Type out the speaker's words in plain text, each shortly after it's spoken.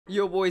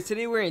Yo boys,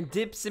 today we're in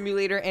Dip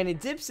Simulator, and in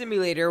Dip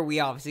Simulator,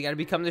 we obviously gotta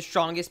become the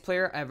strongest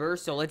player ever,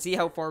 so let's see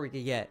how far we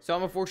can get. So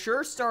I'm gonna for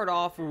sure start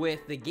off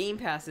with the game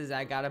passes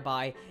I gotta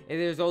buy, and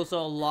there's also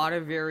a lot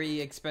of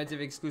very expensive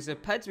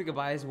exclusive pets we could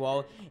buy as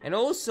well, and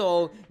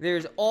also,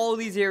 there's all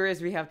these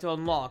areas we have to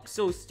unlock.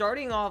 So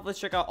starting off, let's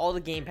check out all the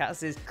game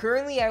passes.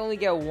 Currently, I only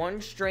get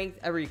 1 strength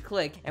every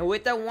click, and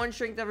with that 1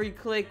 strength every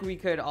click, we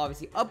could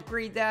obviously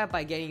upgrade that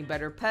by getting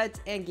better pets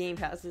and game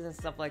passes and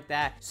stuff like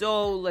that.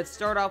 So let's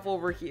start off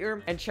over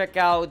here and check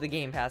out the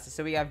game passes.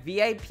 So we got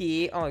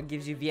VIP. Oh, it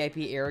gives you VIP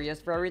areas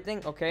for everything.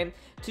 Okay,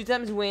 2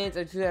 times wins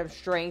and 2 times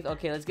strength.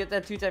 Okay, let's get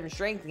that 2 times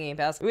strength game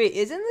pass. Wait,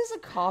 isn't this a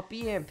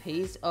copy and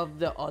paste of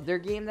the other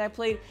game that I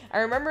played? I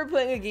remember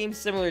playing a game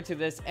similar to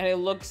this and it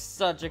looks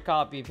such a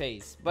copy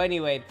paste. But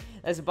anyway,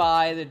 let's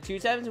buy the 2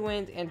 times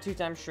wins and 2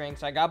 times strength.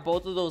 So I got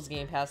both of those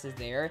game passes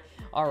there.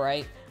 All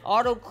right,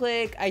 auto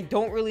click, I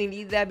don't really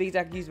need that because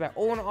I can use my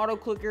own auto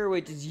clicker,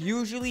 which is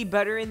usually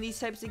better in these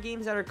types of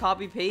games that are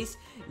copy paste.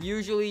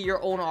 Usually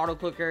your own auto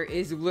clicker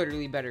is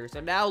literally better. So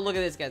now look at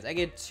this, guys. I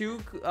get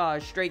 2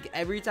 strength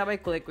every time I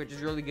click, which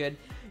is really good.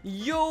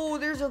 Yo,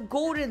 there's a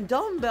golden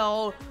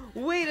dumbbell.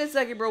 Wait a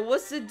second, bro,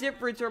 what's the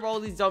difference from all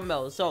these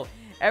dumbbells? So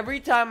every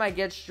time I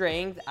get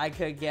strength, I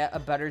could get a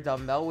better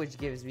dumbbell, which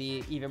gives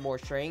me even more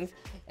strength.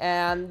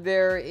 And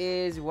there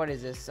is, what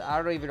is this? I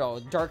don't even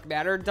know. Dark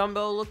matter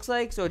dumbbell looks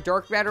like. So a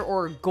dark matter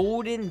or a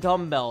golden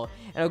dumbbell.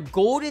 And a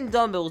golden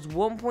dumbbell is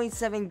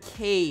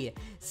 1.7k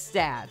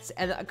stats.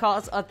 And it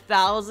costs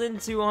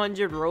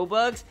 1,200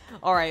 Robux.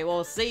 Alright,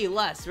 well, say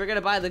less. We're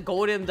gonna buy the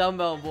golden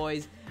dumbbell,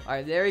 boys.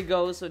 Alright, there we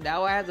go. So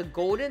now I have the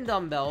golden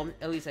dumbbell.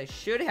 At least I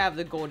should have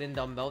the golden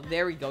dumbbell.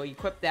 There we go.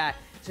 Equip that.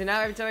 So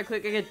now every time I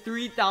click, I get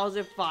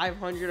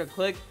 3,500 a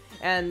click.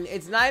 And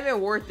it's not even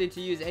worth it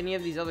to use any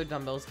of these other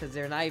dumbbells because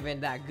they're not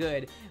even that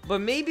good. But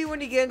maybe when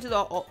you get into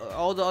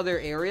all the other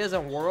areas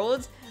and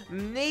worlds,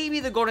 maybe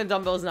the golden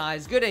dumbbell is not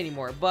as good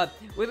anymore. But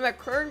with my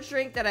current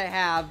strength that I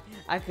have,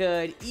 I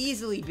could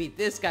easily beat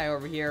this guy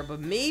over here.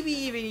 But maybe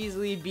even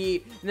easily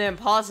beat the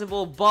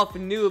impossible buff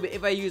noob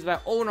if I use my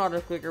own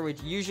auto clicker,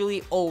 which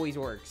usually always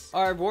works.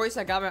 Alright, boys,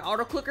 I got my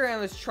auto clicker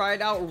and let's try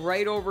it out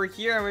right over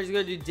here. And we're just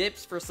gonna do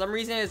dips. For some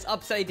reason, it's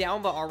upside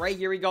down. But alright,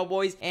 here we go,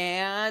 boys.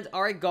 And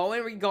alright,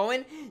 we going.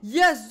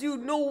 Yes,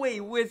 dude, no way.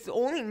 With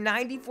only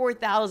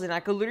 94,000, I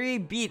could literally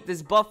beat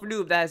this buff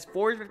noob that has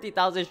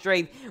 450,000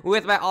 strength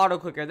with my auto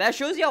clicker. That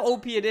shows you how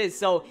OP it is.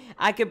 So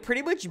I could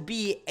pretty much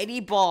beat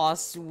any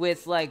boss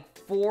with like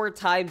 4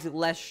 times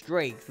less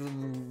strength.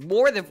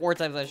 More than 4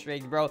 times less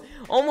strength, bro.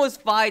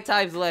 Almost 5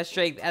 times less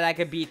strength, and I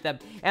could beat them.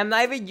 And I'm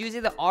not even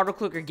using the auto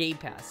clicker game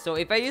pass. So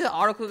if I use the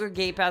auto clicker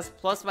game pass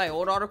plus my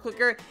old auto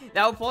clicker,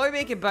 that would probably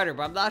make it better.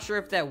 But I'm not sure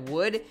if that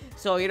would.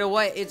 So you know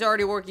what? It's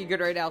already working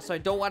good right now. So I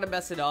don't want to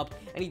mess it up.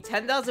 I need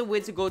 10,000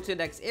 wins to go to the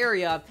next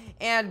area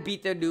and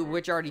beat the noob,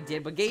 which I already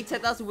did. But getting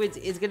 10,000 wins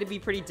is going to be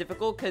pretty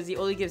difficult because he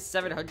only gives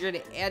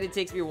 700 and it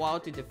takes me a while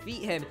to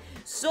defeat him.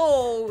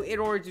 So in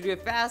order to do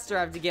it faster,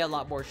 I have to get a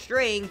lot more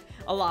strength,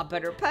 a lot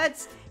better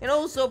pets, and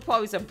also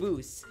probably some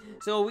boosts.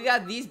 So we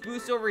got these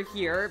boosts over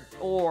here,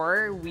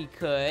 or we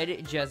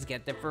could just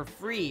get them for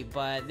free,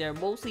 but they're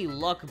mostly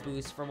luck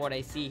boosts from what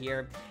I see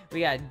here. We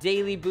got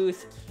daily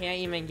boosts, can't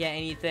even get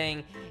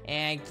anything,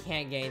 and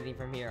can't get anything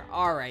from here.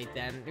 Alright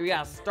then, we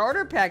got a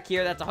starter pack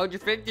here, that's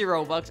 150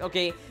 Robux.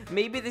 Okay,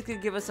 maybe this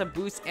could give us a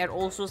boost and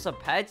also some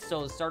pets,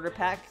 so the starter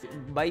pack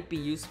might be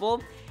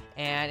useful.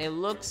 And it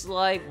looks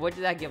like, what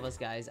did that give us,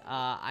 guys?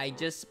 I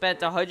just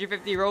spent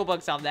 150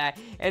 Robux on that,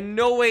 and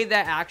no way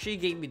that actually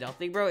gave me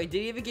nothing, bro. It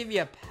didn't even give me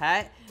a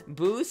pet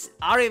boost.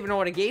 I don't even know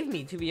what it gave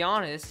me, to be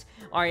honest.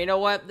 Alright, you know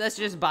what? Let's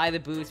just buy the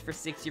boost for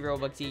 60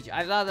 Robux each.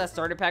 I thought that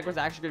starter pack was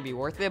actually going to be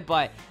worth it,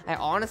 but I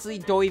honestly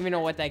don't even know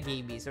what that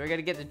gave me. So we're going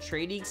to get the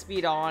trading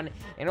speed on,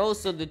 and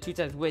also the 2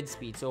 times win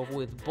speed. So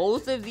with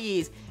both of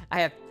these, I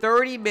have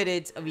 30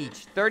 minutes of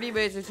each. 30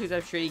 minutes of 2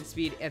 times trading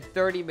speed and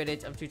 30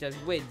 minutes of 2 times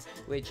wins,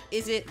 which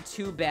isn't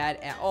too bad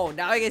at all.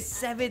 Now I get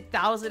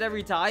 7,000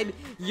 every time.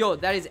 Yo,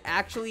 that is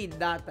actually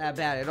not that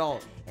bad at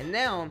all. And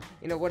now,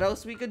 you know what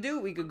else we could do?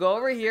 We could go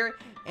over here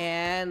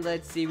and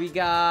let's see, we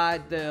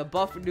got the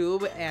buff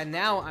noob, and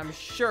now I'm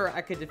sure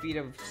I could defeat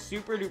him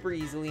super duper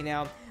easily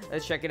now.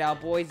 Let's check it out,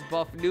 boys.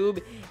 Buff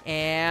noob,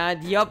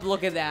 and yup,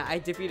 look at that. I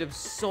defeat him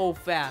so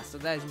fast, so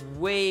that is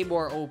way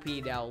more OP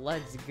now.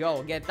 Let's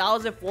go. Get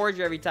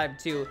 1,400 every time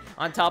too,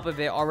 on top of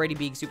it already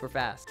being super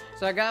fast.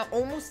 So I got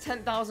almost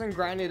 10,000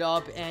 grinded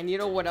up, and you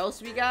know what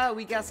else we got?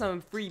 We got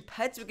some free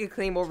pets we can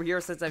claim over here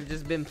since I've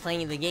just been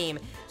playing the game.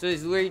 So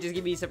it's literally just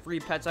give me some free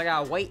pets. So I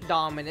got White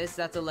Dominus,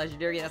 that's a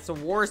legendary, that's the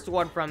worst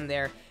one from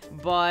there,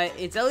 but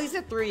it's at least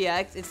a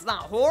 3x. It's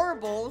not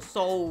horrible,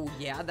 so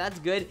yeah, that's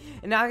good.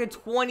 And now I get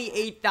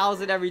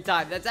 28,000 every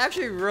time. That's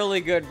actually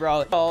really good,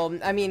 bro.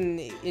 I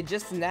mean, it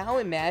just now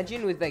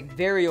imagine with like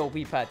very OP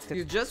pets,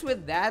 because just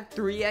with that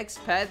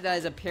 3x pet that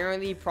is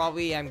apparently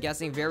probably, I'm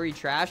guessing, very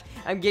trash,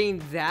 I'm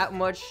getting that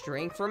much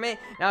strength from it.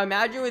 Now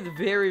imagine with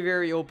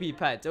very OP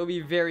pets, it'll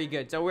be very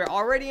good. So we're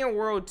already in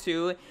World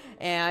 2,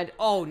 and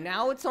oh,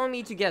 now it's telling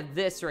me to get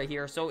this right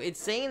here. So it's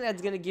saying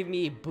that's gonna give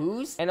me a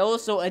boost and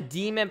also a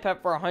demon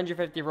pet for 100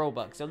 150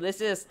 Robux. So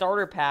this is a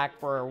starter pack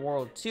for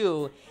World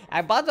 2.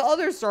 I bought the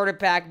other starter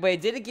pack, but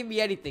it didn't give me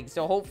anything.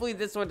 So hopefully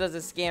this one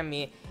doesn't scam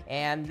me.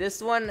 And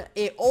this one,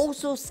 it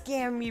also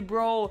scammed me,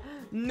 bro.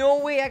 No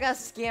way I got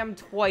scammed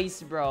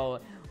twice, bro.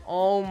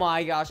 Oh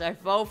my gosh, I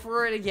fell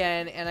for it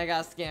again, and I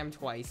got scammed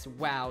twice.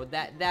 Wow,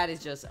 that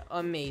is just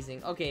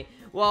amazing. Okay,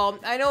 well,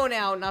 I know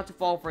now not to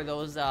fall for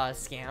those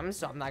scams,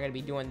 so I'm not going to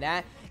be doing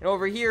that. And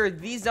over here,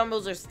 these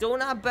dumbbells are still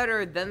not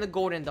better than the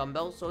golden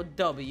dumbbell, so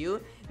W.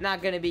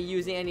 Not going to be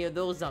using any of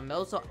those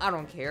dumbbells, so I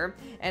don't care.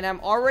 And I'm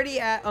already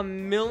at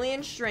 1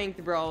 million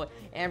strength, bro.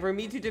 And for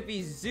me to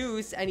defeat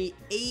Zeus, I need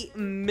 8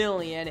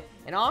 million.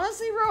 And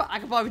honestly, bro, I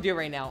could probably do it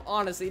right now.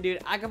 Honestly,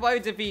 dude, I could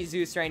probably defeat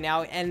Zeus right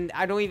now. And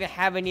I don't even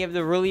have any of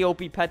the really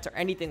OP pets or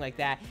anything like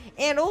that.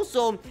 And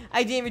also,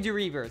 I didn't even do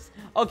rebirths.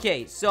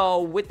 Okay,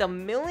 so with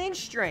 1 million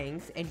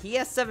strength, and he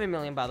has 7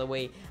 million, by the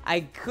way, I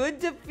could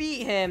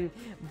defeat him,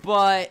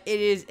 but it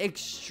is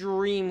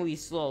extremely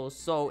slow.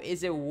 So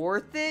is it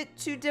worth it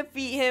to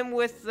defeat him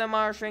with the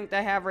amount of strength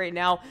I have right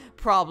now?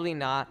 Probably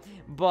not.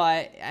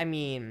 But I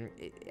mean,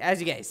 as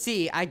you guys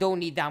see, I don't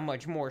need that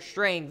much more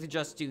strength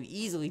just to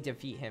easily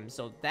defeat him.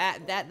 So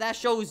that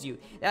shows you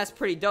that's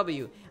pretty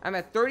W. I'm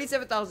at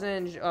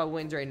 37,000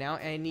 wins right now,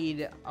 and I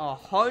need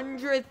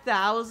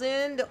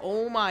 100,000.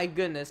 Oh my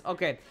goodness.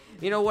 Okay,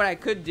 you know what I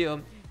could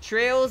do?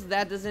 Trails,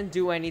 that doesn't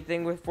do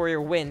anything for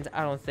your wins,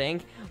 I don't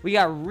think. We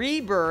got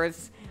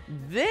rebirths.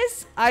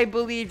 This, I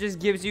believe, just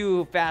gives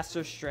you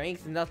faster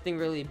strength, nothing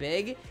really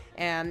big.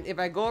 And if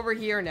I go over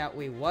here now,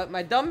 wait, what?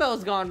 My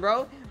dumbbell's gone,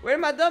 bro. Where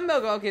did my dumbbell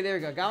go? Okay, there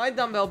we go. Got my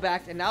dumbbell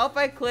back. And now if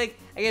I click,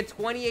 I get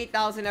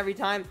 28,000 every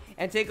time.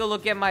 And take a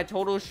look at my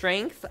total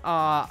strength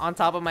on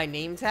top of my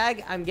name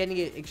tag. I'm getting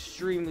it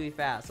extremely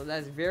fast. So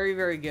that's very,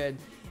 very good.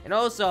 And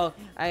also,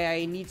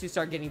 I need to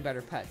start getting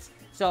better pets.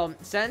 So,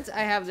 since I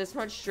have this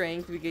much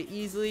strength, we could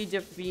easily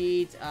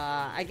defeat,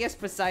 I guess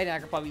Poseidon I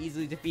could probably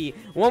easily defeat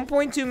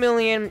 1.2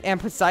 million, and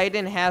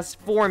Poseidon has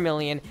 4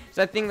 million,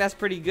 so I think that's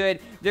pretty good.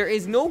 There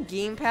is no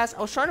game pass.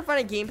 I was trying to find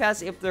a game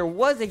pass if there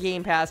was a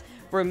game pass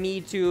for me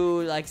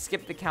to, like,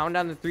 skip the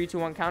countdown, the 3, 2,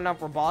 1 countdown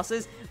for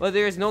bosses, but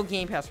there is no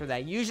game pass for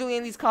that. Usually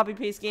in these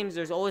copy-paste games,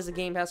 there's always a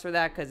game pass for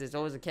that, because it's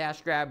always a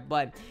cash grab,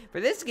 but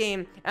for this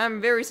game,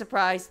 I'm very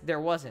surprised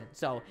there wasn't.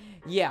 So,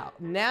 yeah,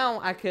 now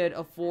I could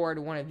afford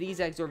one of these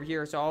eggs over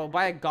here, so I'll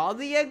buy a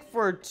godly egg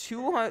for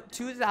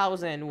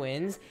 2,000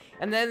 wins,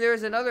 and then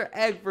there's another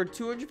egg for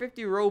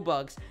 250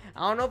 Robux.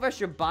 I don't know if I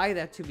should buy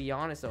that, to be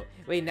honest, though.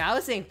 Wait, now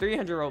it's saying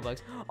 300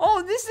 Robux.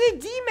 Oh, this is a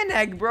demon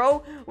egg,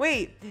 bro.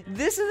 Wait,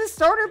 this is the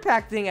starter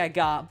pack thing I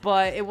got,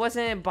 but it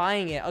wasn't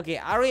buying it. Okay,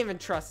 I don't even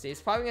trust it.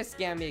 It's probably gonna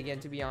scam me again,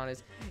 to be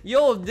honest.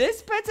 Yo,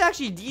 this pet's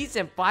actually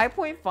decent.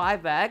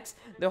 5.5x,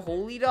 the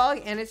holy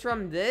dog, and it's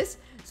from this.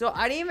 So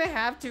I didn't even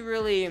have to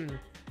really,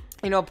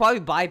 you know, probably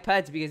buy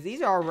pets because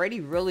these are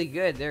already really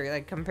good. They're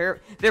like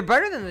they're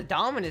better than the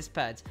Dominus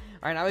pets.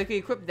 All right, now we can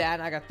equip that.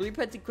 And I got 3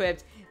 pets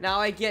equipped. Now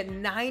I get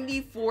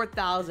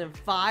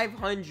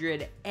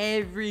 94,500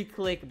 every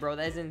click, bro.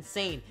 That is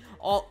insane.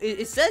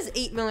 It says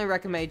 8 million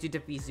recommended to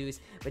defeat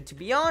Zeus, but to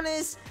be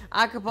honest,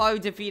 I could probably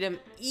defeat him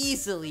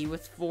easily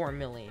with 4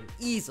 million.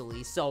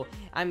 Easily. So,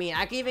 I mean,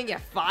 I could even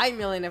get 5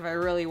 million if I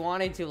really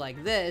wanted to,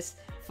 like this.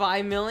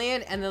 5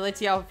 million, and then let's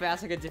see how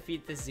fast I could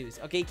defeat the Zeus.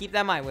 Okay, keep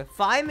that in mind. With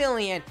 5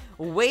 million,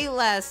 way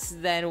less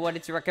than what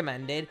it's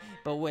recommended,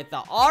 but with the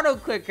auto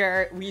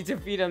clicker, we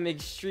defeat him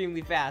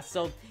extremely fast.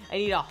 So I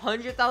need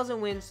 100,000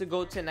 wins to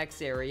go to the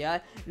next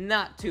area.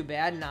 Not too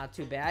bad, not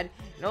too bad.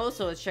 And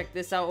also, let's check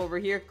this out over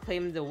here.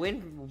 Claim the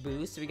win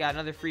boost. We got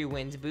another free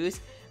wins boost.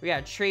 We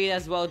got trade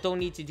as well. Don't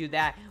need to do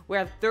that. We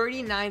have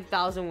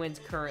 39,000 wins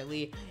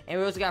currently. And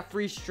we also got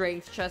free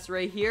strength chest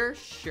right here.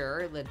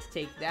 Sure, let's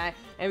take that.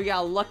 And we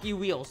got a lucky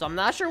wheel. So I'm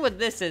not sure what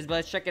this is, but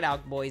let's check it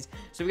out, boys.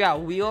 So we got a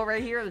wheel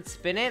right here. Let's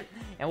spin it.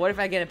 And what if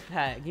I get a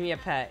pet? Give me a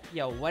pet.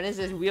 Yo, when is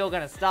this wheel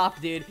gonna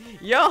stop, dude?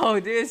 Yo,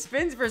 dude, it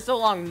spins for so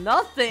long.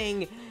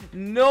 Nothing.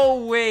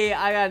 No way,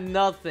 I got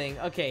nothing.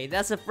 Okay,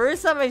 that's the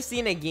first time I've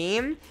seen a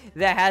game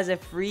that has a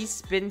free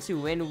spin to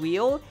win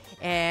wheel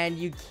and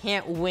you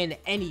can't win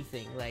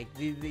anything. Like,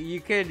 you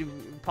could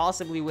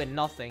possibly win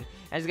nothing.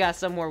 I just got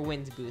some more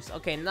wins boost.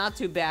 Okay, not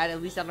too bad.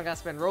 At least I'm not gonna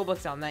spend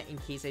Robux on that in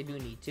case I do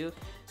need to.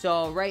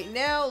 So right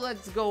now,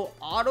 let's go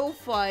auto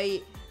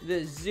fight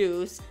the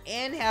Zeus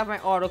and have my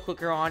auto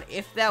clicker on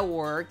if that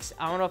works.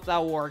 I don't know if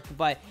that worked,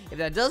 but if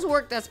that does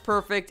work, that's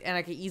perfect, and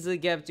I can easily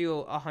get up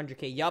to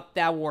 100k. Yup,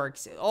 that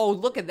works. Oh,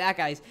 look at that,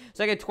 guys.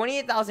 So I get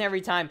 28,000 every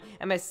time.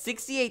 I'm at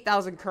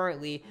 68,000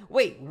 currently.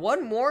 Wait,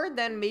 one more,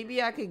 then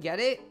maybe I could get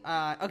it.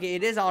 Okay,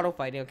 it is auto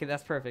fighting. Okay,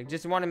 that's perfect.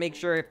 Just want to make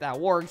sure if that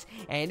works,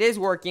 and it is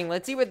working.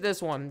 Let's see with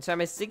this one. So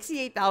I'm at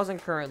 68,000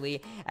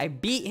 currently. I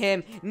beat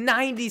him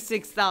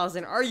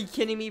 96,000. Are you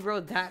kidding me, bro?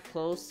 That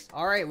close?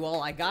 All right,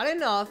 well, I got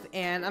enough,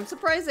 and I'm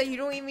surprised that you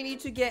don't even need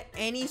to get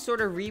any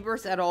sort of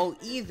rebirths at all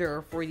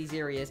either for these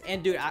areas.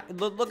 And dude,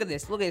 look at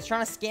this. Look at this. It's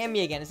trying to scam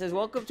me again. It says,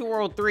 welcome to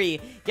World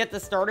 3. Get the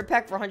starter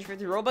pack for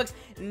 150 Robux.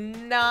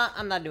 Nah,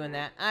 I'm not doing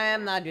that. I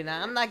am not doing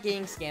that. I'm not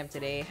getting scammed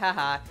today.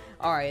 Haha.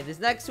 All right, this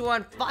next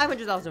one,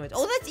 500,000 wins.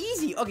 Oh, that's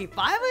easy. Okay,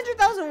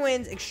 500,000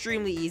 wins,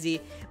 extremely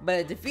easy.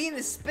 But defeating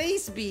the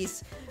space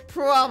beast,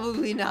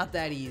 probably not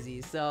that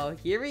easy. So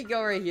here we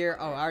go right here.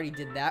 Oh, I already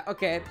did that.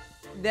 Okay,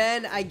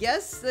 then I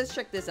guess let's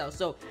check this out.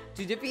 So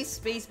to defeat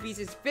space beast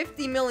is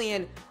 50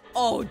 million.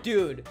 Oh,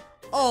 dude.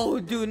 Oh,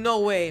 dude, no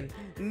way.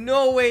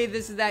 No way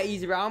this is that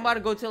easy, bro. I'm about to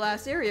go to the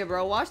last area,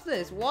 bro. Watch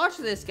this. Watch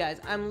this,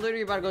 guys. I'm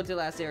literally about to go to the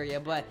last area,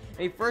 but let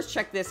me first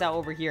check this out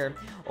over here.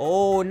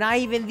 Oh, not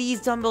even these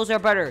dumbbells are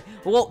better.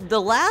 Well,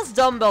 the last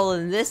dumbbell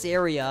in this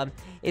area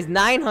is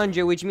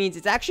 900, which means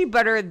it's actually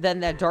better than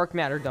that dark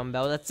matter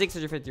dumbbell. That's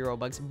 650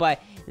 Robux, but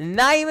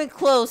not even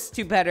close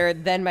to better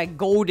than my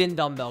golden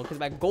dumbbell, because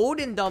my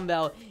golden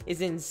dumbbell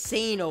is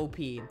insane OP.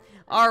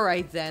 All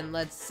right, then,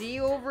 let's see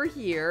over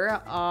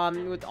here.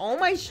 With all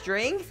my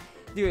strength,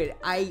 dude,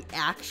 I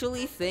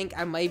actually think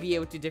I might be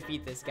able to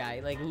defeat this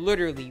guy. Like,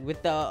 literally,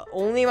 with the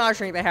only amount of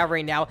strength I have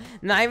right now,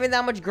 not even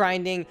that much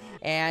grinding,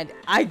 and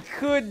I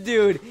could,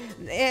 dude.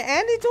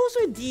 And it's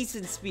also a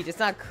decent speed. It's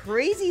not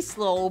crazy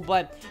slow,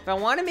 but if I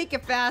want to make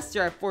it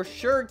faster, I for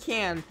sure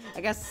can. I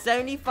got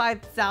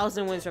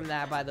 75,000 wins from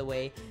that, by the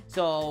way.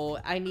 So,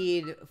 I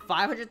need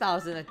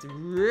 500,000. That's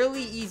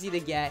really easy to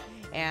get.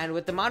 And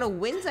with the amount of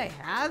wins I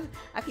have,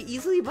 I could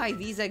easily buy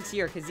these eggs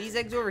here, because these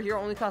eggs over here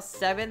only cost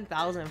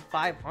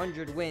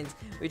 7,500 wins,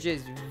 which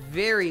is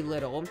very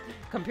little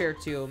compared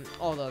to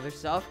all the other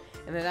stuff.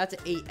 And then that's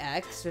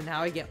 8x, so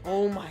now I get,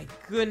 oh my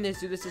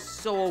goodness, dude, this is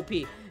so OP.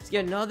 Let's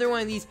get another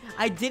one of these.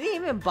 I didn't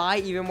even buy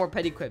even more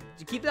pet equip.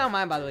 So keep that in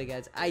mind, by the way,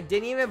 guys. I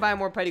didn't even buy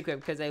more pet equip,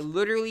 because I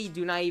literally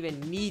do not even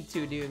need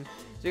to, dude.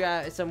 So we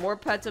got some more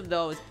pets of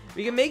those.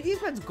 We can make these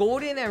pets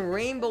golden and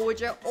rainbow,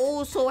 which I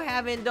also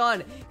haven't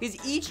done,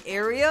 because each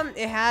area,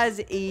 it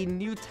has a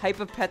new type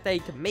of pet that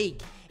you can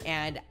make,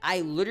 and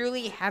I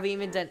literally haven't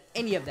even done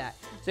any of that.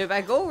 So if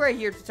I go right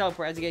here to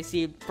teleport, as you guys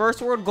see,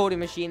 first world golden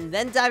machine,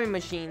 then diamond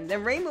machine,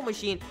 then rainbow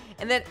machine,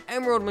 and then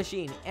emerald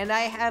machine, and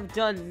I have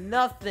done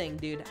nothing,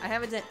 dude. I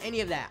haven't done any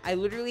of that. I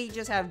literally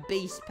just have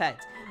base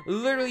pets,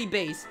 literally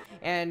base,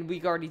 and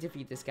we already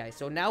defeat this guy.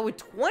 So now with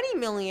 20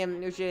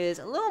 million, which is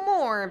a little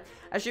more,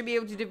 I should be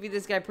able to defeat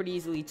this guy pretty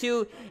easily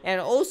too. And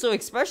also,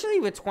 especially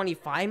with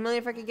 25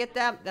 million, if I could get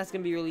that, that's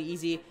gonna be really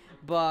easy.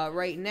 But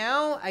right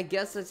now, I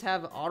guess let's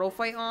have auto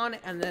fight on,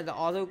 and then the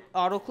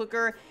auto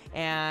clicker,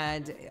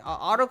 and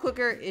auto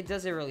clicker, it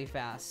does it really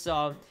fast.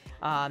 So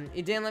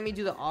it didn't let me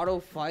do the auto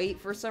fight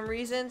for some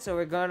reason, so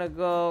we're gonna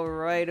go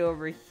right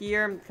over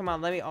here. Come on,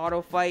 let me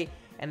auto fight,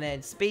 and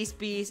then space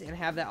beast, and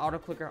have that auto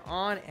clicker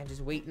on, and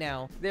just wait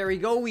now. There we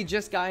go. We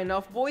just got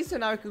enough, boys, so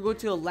now we can go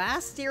to the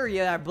last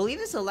area. I believe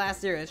it's the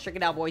last area. Let's check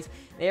it out, boys.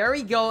 There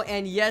we go,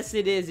 and yes,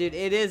 it is, dude.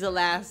 It is the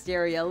last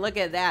area. Look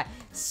at that.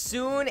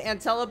 Soon and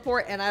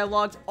teleport, and I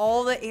locked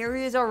all the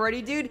areas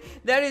already, dude.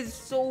 That is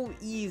so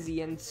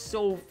easy and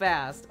so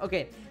fast.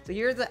 Okay, so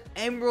here's the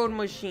emerald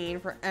machine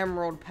for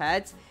emerald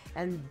pets,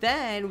 and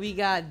then we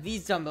got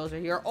these dumbbells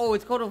right here. Oh,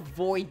 it's called a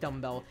void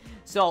dumbbell.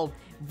 So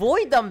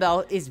void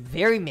dumbbell is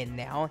very mid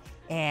now,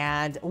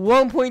 and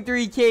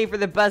 1.3k for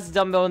the best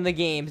dumbbell in the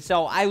game.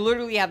 So I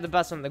literally have the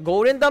best one. The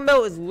golden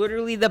dumbbell is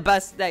literally the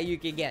best that you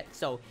can get,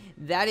 so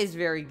that is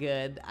very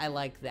good. I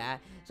like that.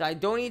 So I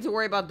don't need to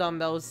worry about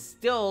dumbbells.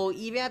 Still,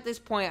 even at this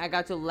point, I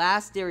got to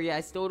last area.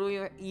 I still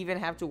don't even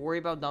have to worry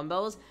about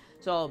dumbbells.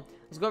 So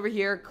let's go over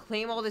here,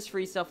 claim all this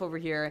free stuff over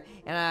here.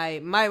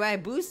 And my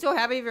boosts still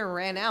haven't even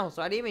ran out,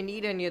 so I didn't even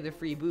need any of the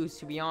free boosts,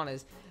 to be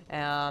honest.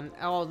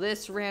 All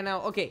this ran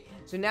out. Okay,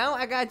 so now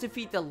I gotta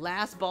defeat the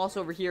last boss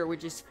over here,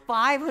 which is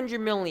 500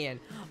 million.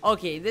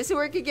 Okay, this is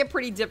where it could get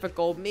pretty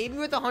difficult. Maybe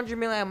with 100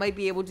 million, I might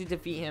be able to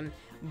defeat him.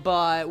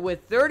 But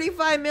with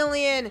 35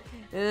 million,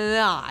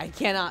 nah, I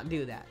cannot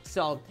do that.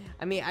 So,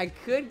 I mean, I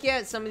could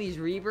get some of these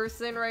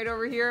rebirths in right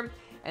over here.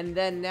 And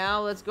then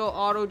now let's go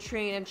auto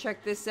train and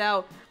check this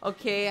out.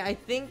 Okay, I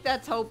think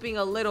that's helping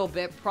a little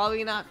bit.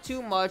 Probably not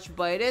too much,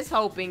 but it is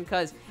helping,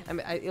 because I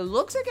mean, it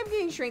looks like I'm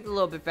getting strength a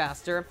little bit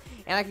faster.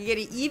 And I can get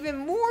it even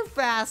more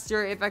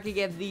faster if I could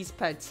get these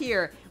pets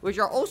here, which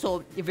are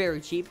also very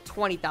cheap,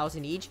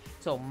 20,000 each.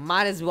 So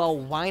might as well,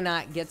 why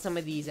not get some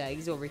of these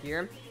eggs over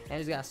here. And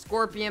it's got a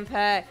scorpion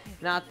pet,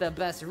 not the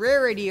best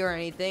rarity or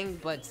anything,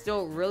 but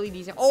still really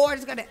decent. Oh, I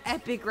just got an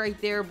epic right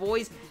there,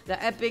 boys.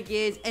 The epic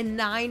is a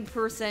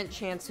 9%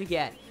 chance to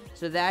get.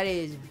 So that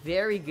is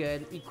very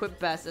good. Equip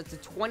best. That's a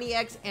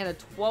 20x and a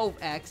 12x.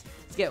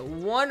 Let's get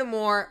one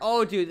more.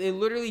 Oh, dude, it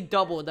literally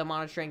doubled the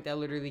amount of strength I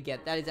literally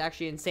get. That is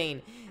actually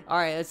insane. All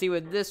right, let's see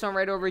with this one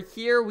right over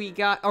here. We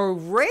got a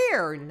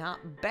rare. Not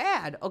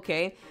bad.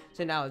 Okay,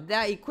 so now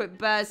that equip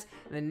best.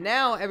 And then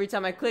now every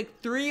time I click,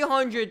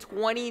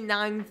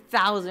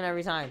 329,000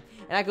 every time.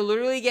 And I could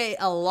literally get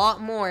a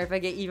lot more if I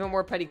get even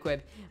more pet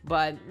equip.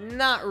 But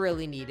not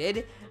really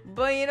needed.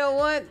 But you know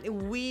what?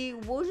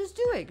 We'll just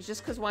do it.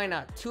 Just because why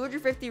not?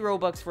 250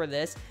 Robux for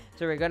this.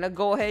 So we're going to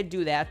go ahead and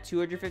do that.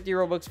 250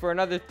 Robux for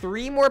another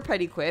 3 more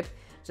pet equip.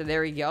 So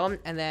there we go.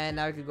 And then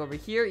now I can go over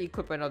here,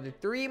 equip another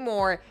 3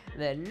 more.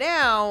 And then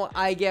now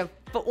I get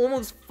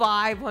almost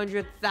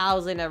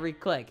 500,000 every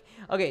click.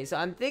 Okay, so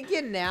I'm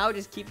thinking now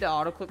just keep the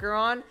auto clicker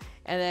on.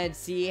 and then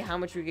see how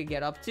much we could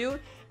get up to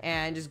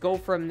and just go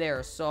from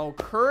there. So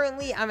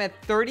currently I'm at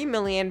 30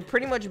 million,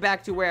 pretty much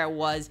back to where I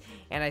was,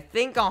 and I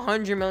think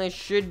 100 million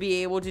should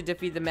be able to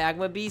defeat the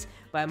magma beast,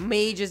 but I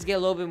may just get a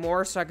little bit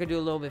more so I could do a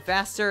little bit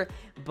faster.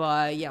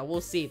 But yeah, we'll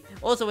see.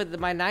 Also, with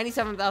my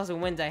 97,000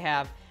 wins I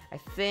have, I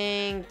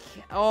think,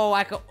 oh,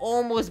 I could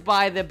almost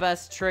buy the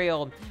best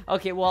trail.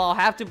 Okay, well, I'll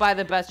have to buy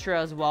the best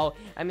trail as well.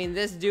 I mean,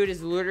 this dude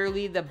is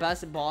literally the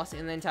best boss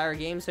in the entire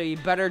game, so you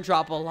better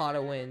drop a lot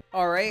of wins.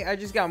 All right, I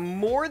just got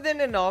more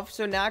than enough,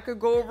 so now I could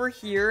go over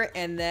here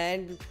and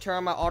then turn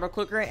on my auto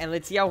clicker, and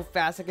let's see how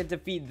fast I can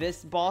defeat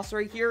this boss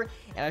right here.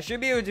 And I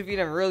should be able to defeat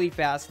him really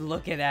fast.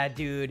 Look at that,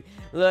 dude.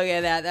 Look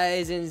at that. That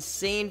is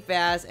insane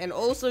fast, and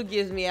also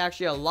gives me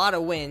actually a lot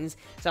of wins.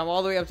 So I'm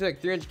all the way up to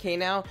like 300k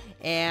now,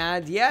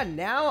 and yeah,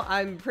 now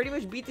I'm pretty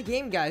much beat the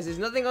game, guys. There's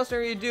nothing else for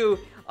me to do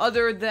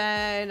other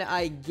than,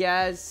 I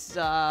guess,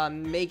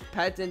 make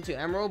pets into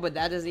emerald, but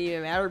that doesn't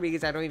even matter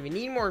because I don't even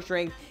need more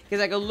strength because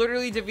I can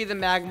literally defeat the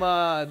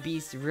magma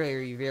beast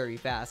very, very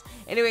fast.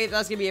 Anyway,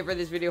 that's gonna be it for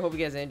this video. Hope you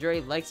guys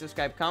enjoyed. Like,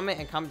 subscribe, comment,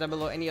 and comment down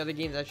below any other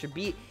games I should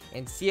beat,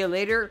 and see you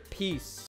later. Peace.